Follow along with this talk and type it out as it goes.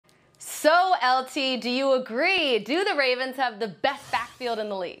So, LT, do you agree? Do the Ravens have the best backfield in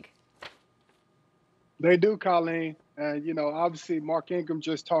the league? They do, Colleen. And, obviously Mark Ingram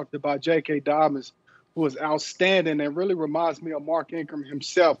just talked about J.K. Dobbins, who is outstanding and really reminds me of Mark Ingram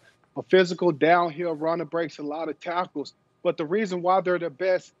himself. A physical downhill runner, breaks a lot of tackles. But the reason why they're the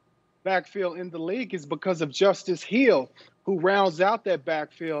best backfield in the league is because of Justice Hill, who rounds out that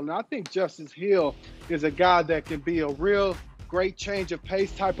backfield. And I think Justice Hill is a guy that can be a real great change of pace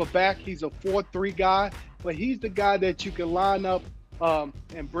type of back. He's a 4-3 guy, but he's the guy that you can line up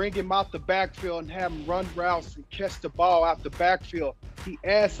and bring him out the backfield and have him run routes and catch the ball out the backfield. He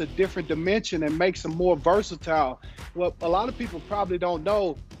adds a different dimension and makes him more versatile. What a lot of people probably don't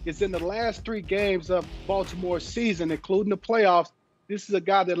know is in the last 3 games of Baltimore's season, including the playoffs, this is a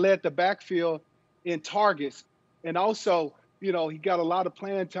guy that led the backfield in targets. And also, he got a lot of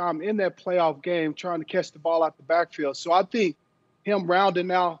playing time in that playoff game trying to catch the ball out the backfield. So I think him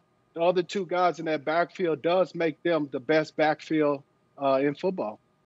rounding out the other 2 guys in that backfield does make them the best backfield in football.